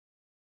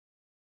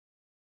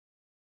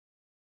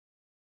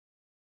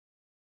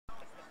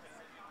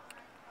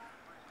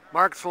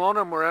Marc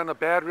Slonim, we're on the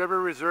Bad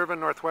River Reserve in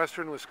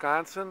northwestern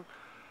Wisconsin.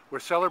 We're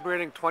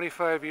celebrating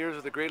 25 years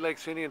of the Great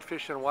Lakes Indian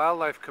Fish and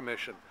Wildlife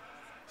Commission.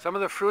 Some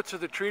of the fruits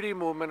of the treaty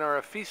movement are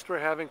a feast we're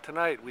having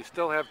tonight. We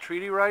still have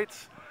treaty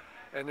rights,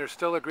 and there's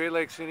still a Great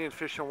Lakes Indian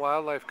Fish and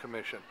Wildlife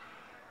Commission.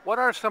 What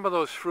are some of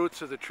those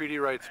fruits of the treaty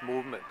rights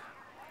movement?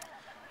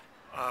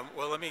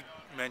 Well, let me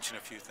mention a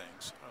few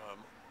things.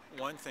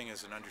 One thing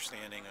is an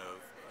understanding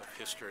of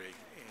history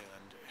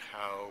and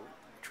how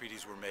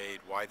treaties were made,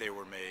 why they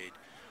were made,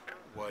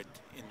 what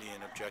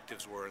Indian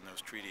objectives were in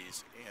those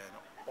treaties, and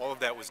all of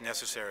that was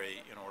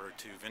necessary in order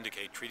to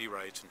vindicate treaty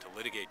rights and to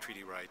litigate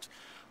treaty rights.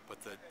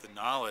 But the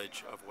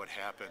knowledge of what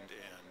happened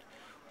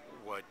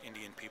and what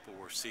Indian people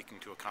were seeking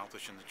to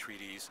accomplish in the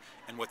treaties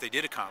and what they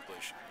did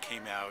accomplish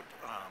came out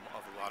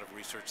of a lot of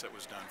research that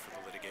was done for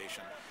the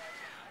litigation.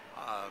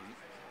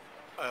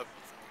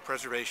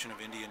 Preservation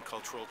of Indian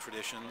cultural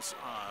traditions,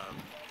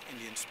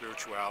 Indian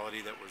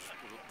spirituality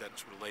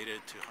that's related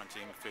to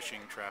hunting,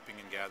 fishing, trapping,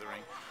 and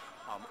gathering.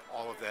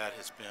 All of that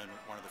has been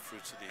one of the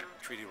fruits of the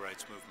treaty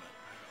rights movement.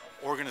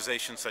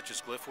 Organizations such as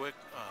GLFWC,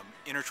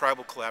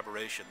 intertribal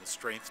collaboration, the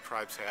strength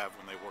tribes have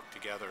when they work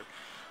together,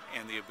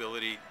 and the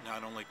ability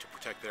not only to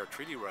protect their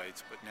treaty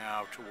rights, but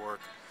now to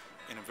work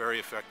in a very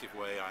effective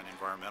way on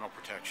environmental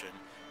protection,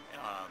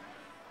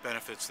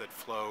 benefits that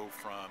flow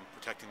from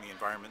protecting the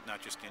environment,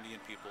 not just Indian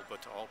people,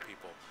 but to all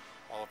people.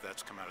 All of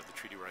that's come out of the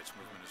treaty rights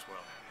movement as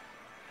well.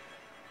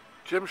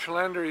 Jim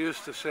Schlender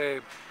used to say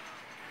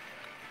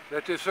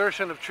that the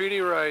assertion of treaty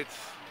rights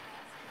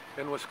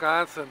in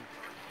Wisconsin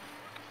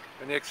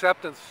and the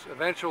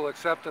eventual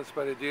acceptance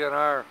by the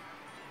DNR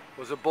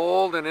was a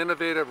bold and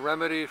innovative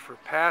remedy for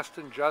past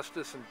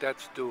injustice and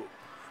debts due. Do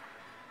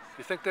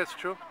you think that's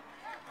true?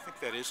 I think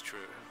that is true.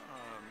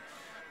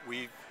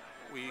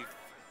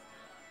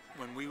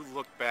 When we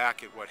look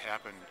back at what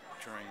happened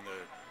during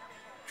the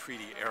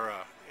treaty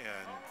era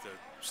and the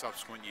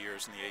subsequent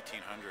years in the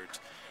 1800s,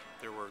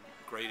 there were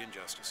great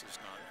injustices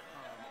done.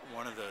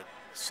 One of the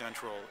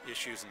central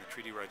issues in the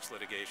treaty rights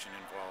litigation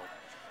involved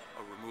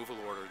a removal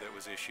order that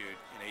was issued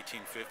in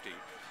 1850,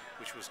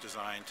 which was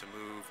designed to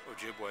move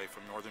Ojibwe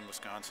from northern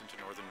Wisconsin to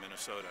northern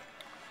Minnesota.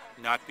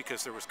 Not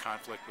because there was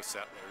conflict with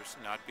settlers,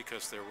 not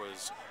because there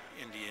was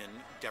Indian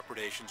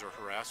depredations or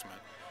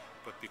harassment,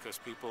 but because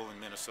people in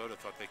Minnesota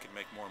thought they could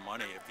make more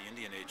money if the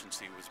Indian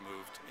Agency was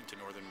moved into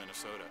northern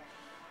Minnesota.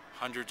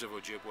 Hundreds of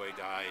Ojibwe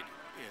died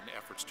in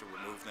efforts to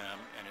remove them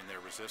and in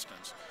their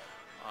resistance.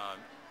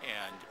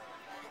 And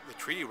the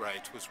treaty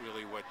rights was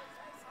really what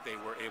they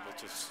were able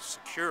to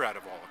secure out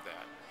of all of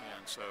that.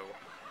 And so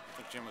I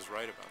think Jim was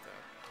right about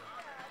that.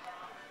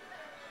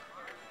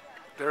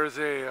 There's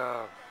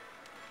a,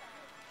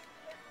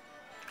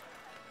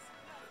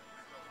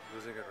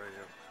 losing it right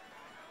here.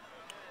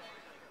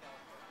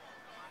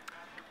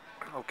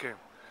 Okay.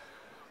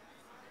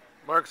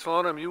 Marc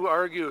Slonim, you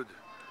argued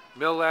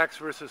Mille Lacs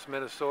versus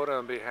Minnesota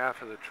on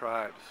behalf of the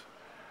tribes.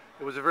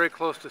 It was a very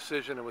close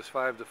decision. It was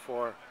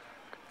 5-4.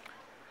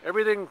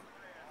 Everything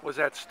was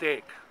at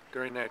stake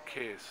during that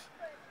case.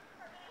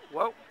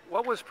 What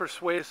was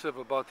persuasive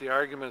about the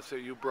arguments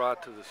that you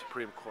brought to the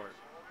Supreme Court?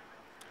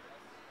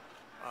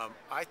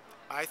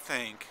 I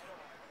think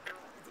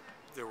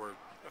there were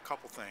a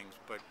couple things,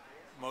 but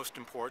most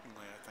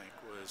importantly, I think,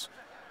 was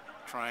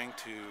trying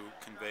to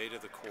convey to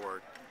the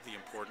court the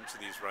importance of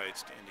these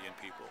rights to Indian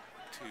people,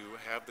 to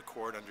have the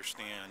court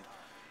understand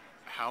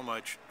how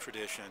much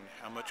tradition,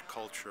 how much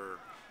culture,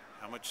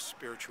 how much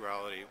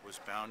spirituality was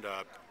bound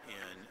up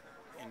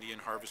in Indian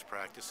harvest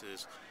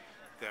practices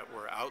that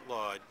were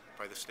outlawed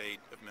by the state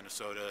of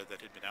Minnesota,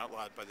 that had been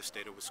outlawed by the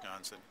state of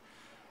Wisconsin,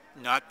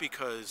 not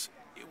because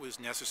it was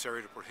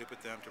necessary to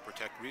prohibit them to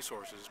protect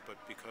resources, but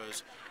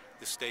because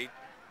the state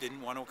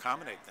didn't want to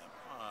accommodate them.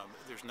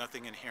 There's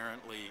nothing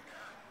inherently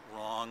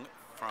wrong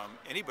from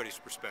anybody's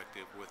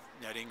perspective with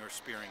netting or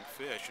spearing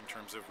fish in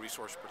terms of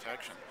resource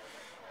protection.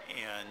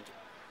 And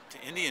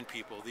to Indian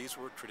people, these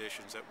were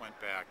traditions that went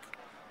back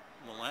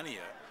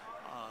millennia,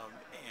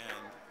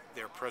 and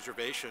their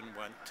preservation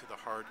went to the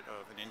heart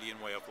of an Indian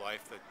way of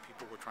life that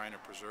people were trying to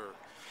preserve.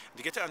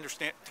 And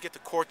to get the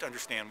court to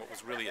understand what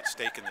was really at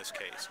stake in this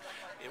case,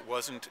 it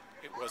wasn't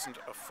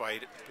a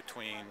fight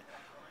between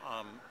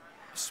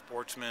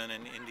sportsmen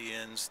and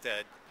Indians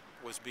that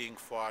was being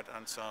fought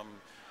on some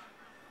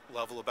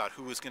level about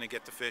who was going to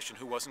get the fish and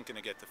who wasn't going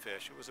to get the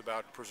fish. It was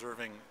about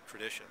preserving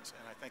traditions,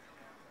 and I think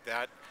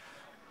that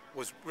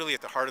was really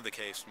at the heart of the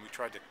case, and we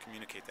tried to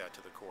communicate that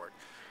to the court.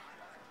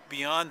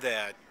 Beyond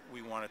that,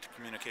 we wanted to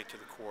communicate to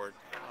the court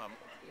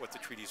what the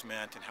treaties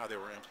meant and how they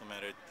were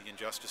implemented, the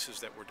injustices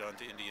that were done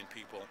to Indian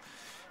people,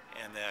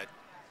 and that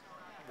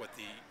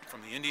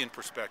from the Indian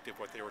perspective,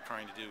 what they were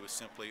trying to do was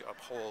simply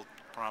uphold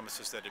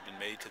promises that had been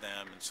made to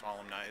them and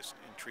solemnized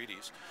in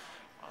treaties.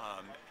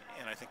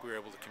 And I think we were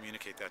able to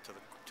communicate that to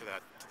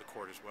the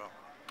court as well.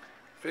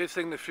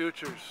 Facing the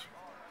futures,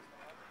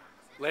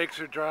 lakes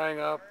are drying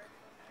up.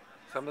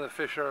 Some of the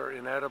fish are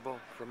inedible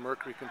from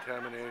mercury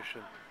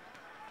contamination.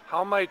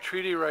 How might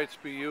treaty rights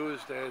be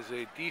used as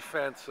a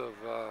defense of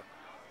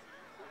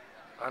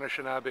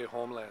Anishinaabe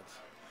homelands?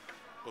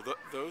 Well,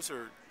 those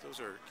are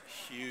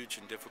huge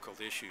and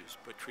difficult issues,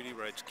 but treaty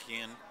rights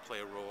can play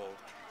a role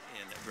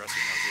in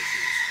addressing those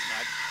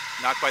issues.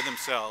 Not by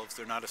themselves.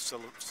 They're not a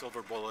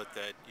silver bullet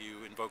that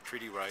you invoke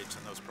treaty rights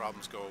and those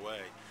problems go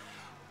away.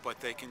 But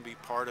they can be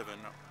part of an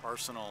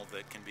arsenal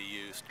that can be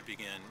used to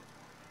begin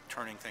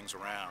turning things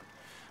around.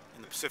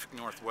 In the Pacific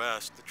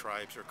Northwest, the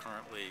tribes are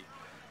currently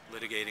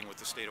litigating with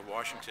the state of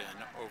Washington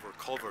over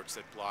culverts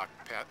that block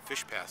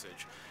fish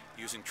passage,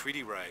 using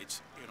treaty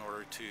rights in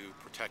order to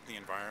protect the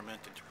environment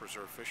and to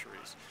preserve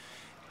fisheries.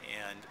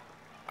 And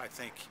I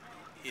think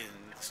in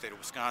the state of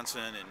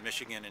Wisconsin and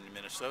Michigan and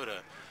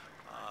Minnesota,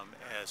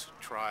 as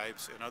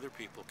tribes and other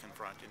people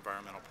confront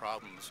environmental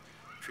problems,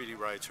 treaty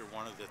rights are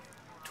one of the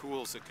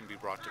tools that can be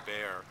brought to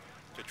bear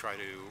to try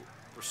to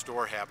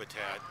restore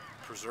habitat,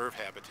 preserve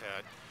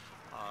habitat,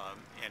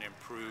 and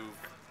improve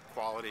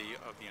quality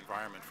of the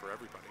environment for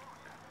everybody.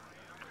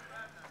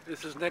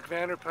 This is Nick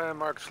Vanderplan,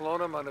 Marc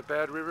Slonim on the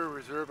Bad River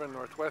Reserve in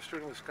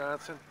northwestern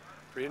Wisconsin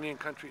for Indian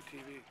Country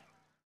TV.